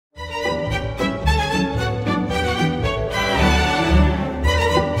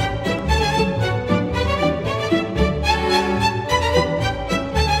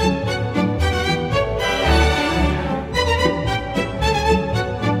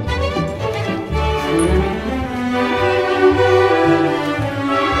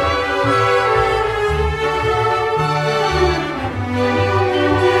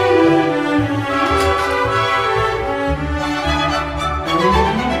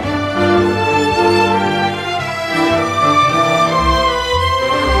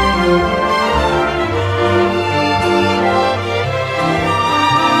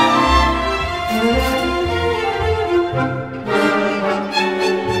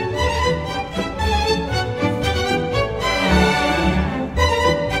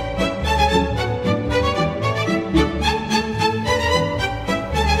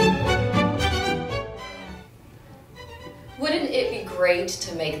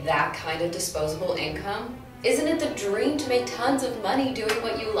like that kind of disposable income? Isn't it the dream to make tons of money doing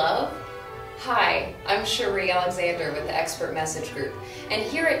what you love? Hi, I'm Cherie Alexander with the Expert Message Group, and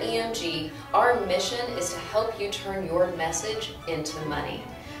here at EMG, our mission is to help you turn your message into money.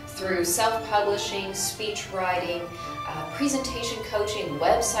 Through self-publishing, speech writing, presentation coaching,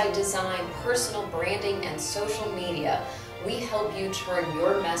 website design, personal branding, and social media, we help you turn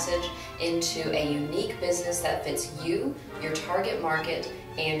your message into a unique business that fits you, your target market,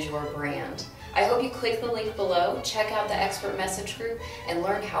 and your brand. I hope you click the link below, check out the Expert Message Group, and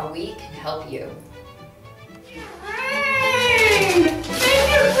learn how we can help you. Hey! Make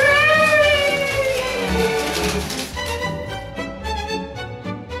it rain!